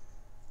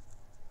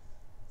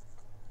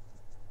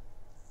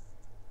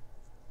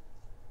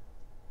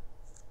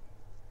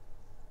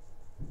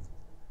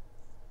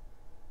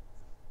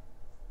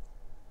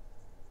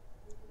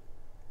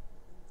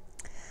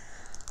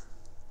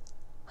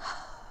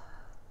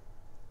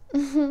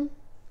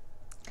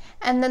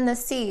 And then the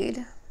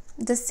seed.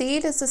 The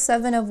seed is the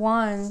 7 of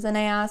Wands, and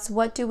I asked,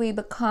 what do we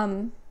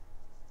become?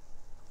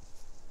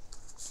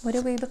 What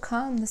do we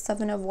become? The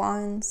 7 of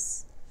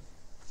Wands.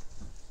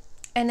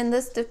 And in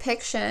this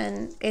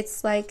depiction,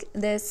 it's like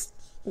this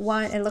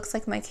one, it looks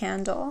like my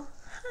candle.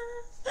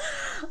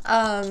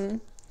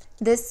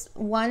 This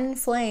one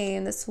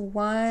flame, this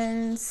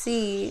one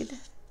seed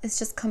is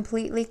just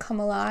completely come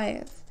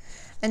alive.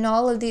 And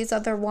all of these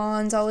other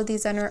wands, all of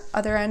these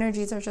other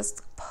energies are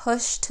just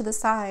pushed to the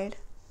side.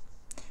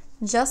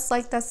 Just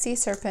like that sea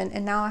serpent.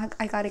 And now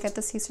I got to get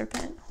the sea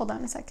serpent. Hold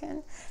on a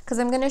second. Because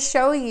I'm going to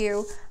show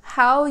you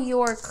how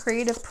your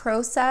creative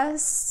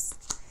process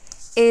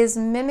is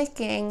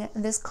mimicking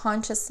this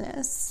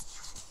consciousness.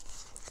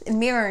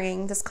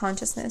 Mirroring this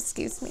consciousness,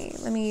 excuse me.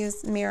 Let me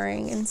use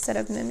mirroring instead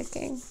of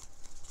mimicking.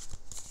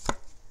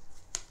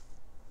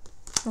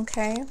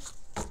 Okay?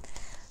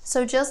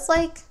 So just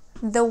like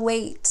the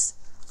weight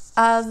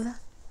of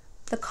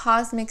the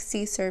cosmic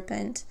sea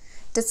serpent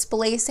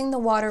displacing the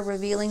water,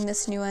 revealing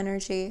this new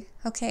energy,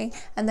 okay?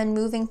 And then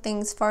moving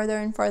things farther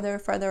and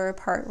farther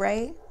apart,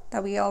 right?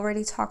 That we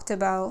already talked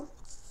about.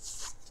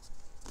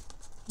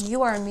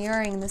 You are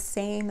mirroring the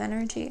same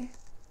energy.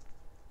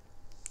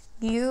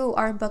 You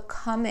are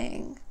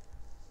becoming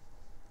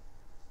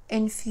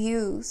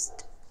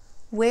infused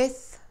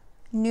with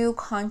new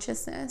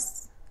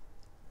consciousness.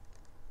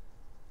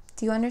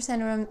 Do you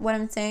understand what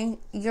I'm saying?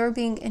 You're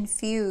being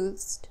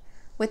infused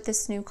with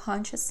this new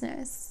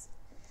consciousness.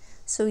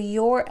 So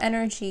your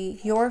energy,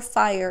 your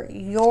fire,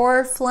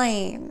 your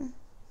flame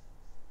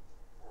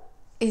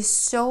is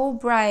so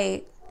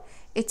bright,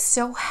 it's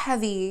so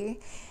heavy,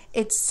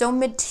 it's so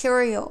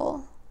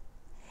material,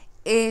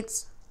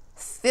 it's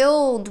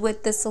filled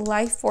with this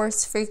life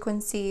force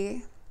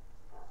frequency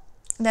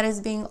that is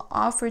being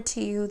offered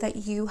to you, that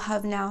you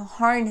have now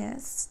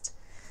harnessed,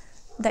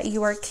 that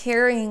you are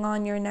carrying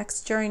on your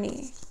next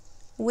journey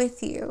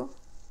with you.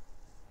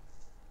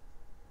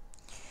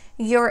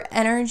 Your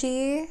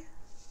energy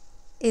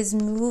is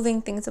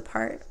moving things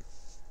apart,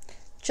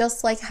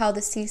 just like how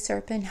the sea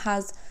serpent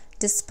has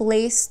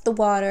displaced the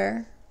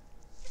water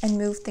and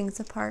moved things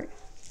apart.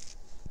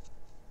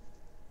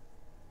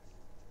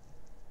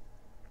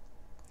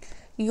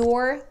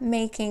 You're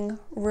making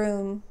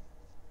room.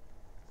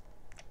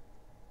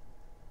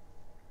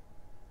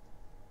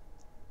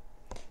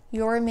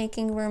 You're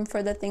making room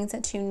for the things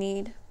that you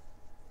need.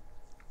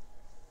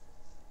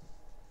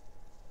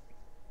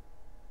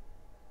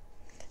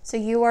 So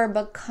you are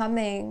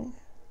becoming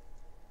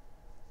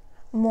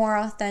more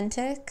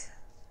authentic,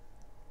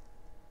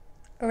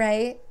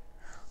 right?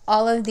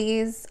 All of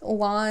these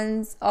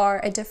wands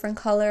are a different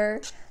color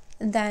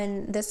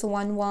than this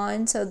one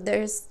wand, so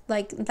there's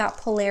like that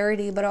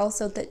polarity, but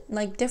also the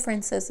like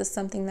differences is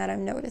something that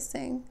I'm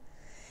noticing.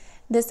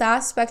 This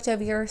aspect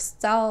of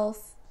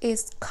yourself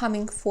is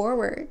coming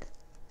forward.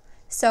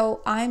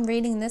 So I'm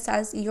reading this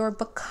as you're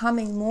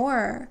becoming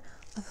more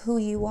of who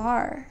you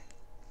are.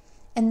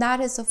 And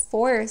that is a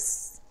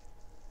force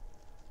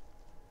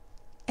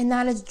And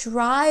that is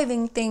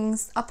driving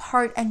things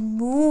apart and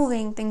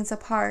moving things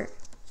apart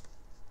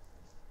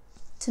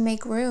to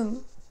make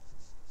room.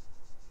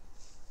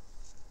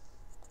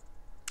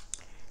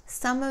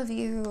 Some of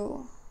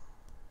you,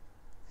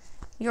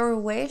 your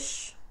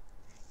wish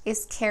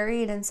is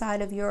carried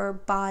inside of your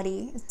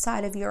body,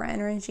 inside of your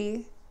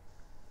energy.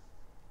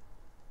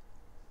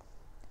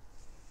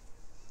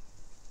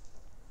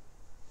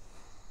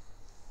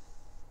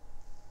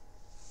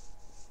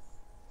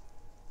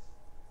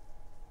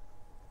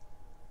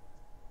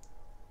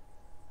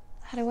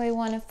 How do I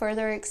want to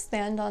further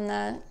expand on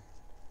that?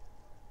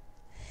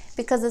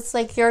 Because it's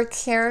like you're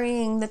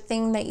carrying the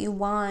thing that you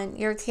want.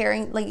 You're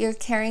carrying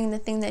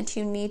the thing that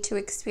you need to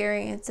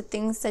experience, the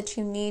things that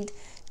you need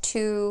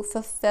to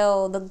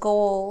fulfill, the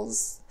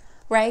goals,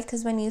 right?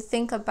 Because when you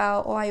think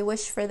about, oh, I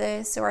wish for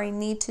this, or I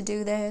need to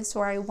do this,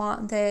 or I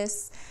want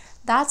this,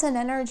 that's an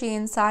energy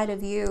inside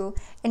of you,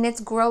 and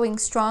it's growing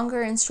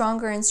stronger and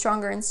stronger and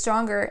stronger and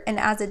stronger. And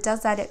as it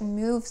does that, it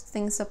moves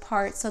things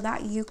apart so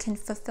that you can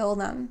fulfill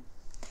them.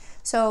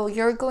 So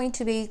you're going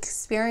to be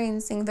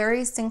experiencing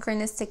very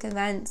synchronistic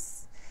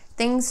events,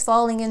 things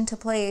falling into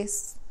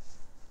place.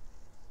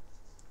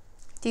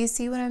 Do you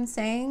see what I'm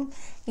saying?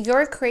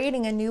 You're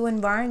creating a new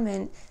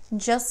environment,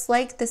 just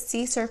like the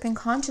sea serpent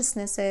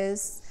consciousness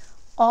is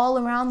all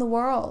around the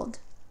world.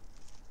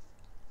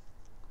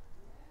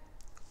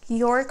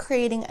 You're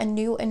creating a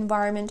new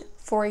environment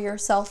for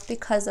yourself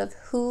because of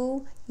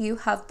who you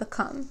have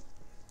become.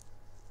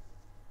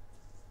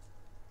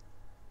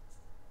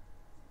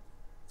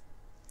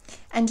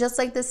 And just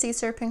like the sea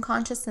serpent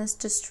consciousness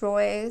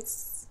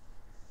destroys,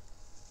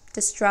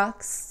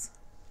 destructs,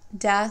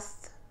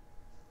 death,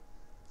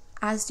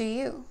 as do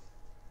you.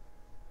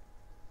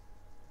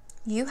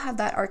 You have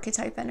that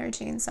archetype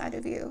energy inside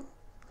of you.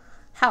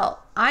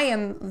 Hell, I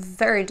am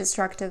very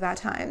destructive at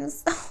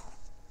times.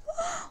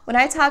 When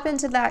I tap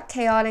into that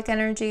chaotic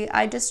energy,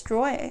 I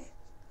destroy.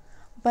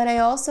 But I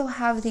also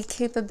have the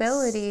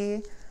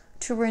capability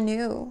to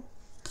renew.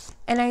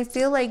 And I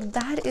feel like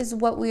that is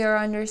what we are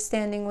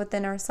understanding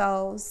within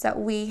ourselves, that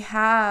we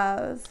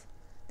have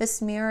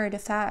this mirrored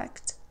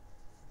effect.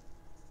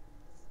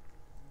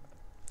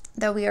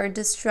 That we are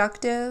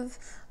destructive,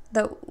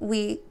 that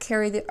we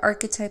carry the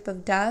archetype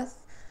of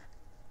death,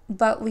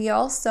 but we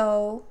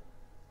also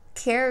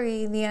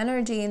carry the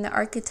energy and the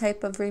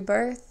archetype of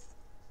rebirth,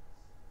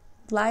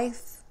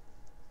 life,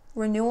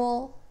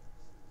 renewal.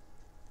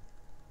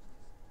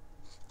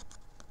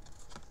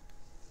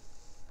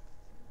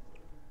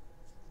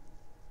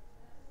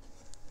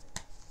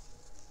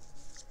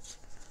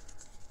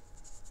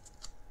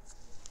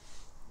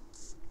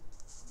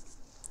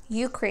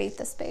 You create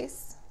the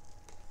space.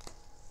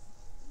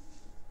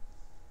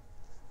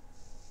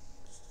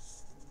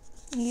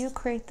 You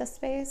create the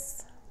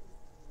space.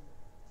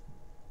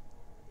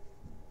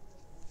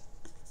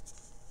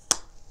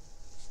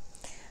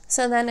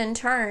 So then in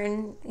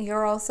turn,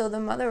 you're also the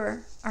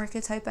mother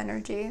archetype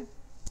energy.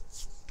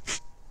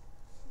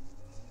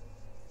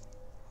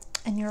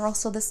 And you're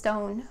also the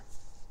stone.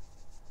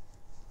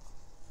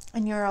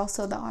 And you're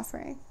also the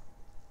offering.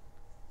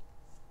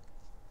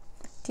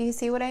 Do you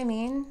see what I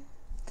mean?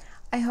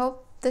 I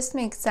hope this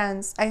makes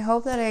sense. I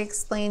hope that I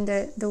explained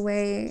it the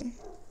way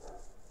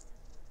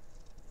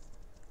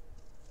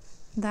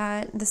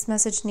that this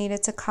message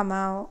needed to come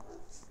out.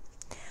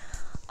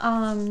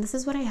 This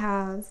is what I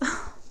have.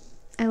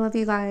 I love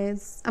you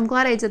guys. I'm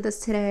glad I did this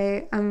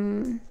today.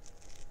 I'm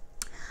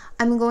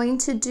going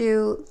to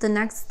do the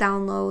next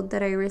download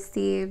that I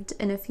received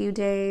in a few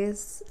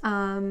days.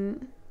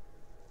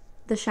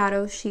 The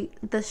shadow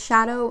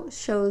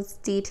shows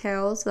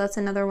details. So that's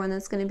another one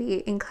that's going to be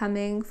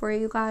incoming for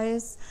you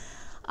guys.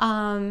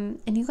 And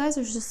you guys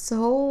are just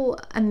so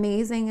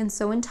amazing and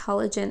so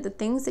intelligent. The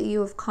things that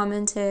you have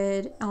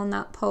commented on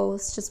that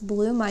post just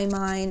blew my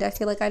mind. I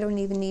feel like I don't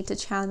even need to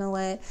channel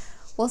it.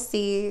 We'll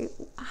see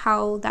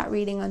how that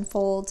reading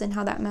unfolds and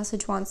how that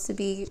message wants to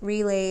be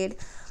relayed.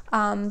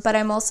 But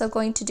I'm also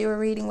going to do a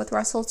reading with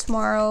Russell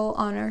tomorrow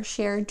on our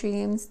shared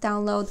dreams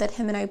download that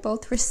him and I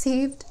both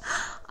received.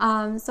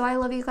 So I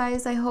love you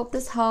guys. I hope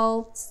this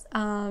helps.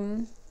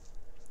 Have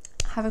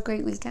a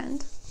great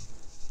weekend.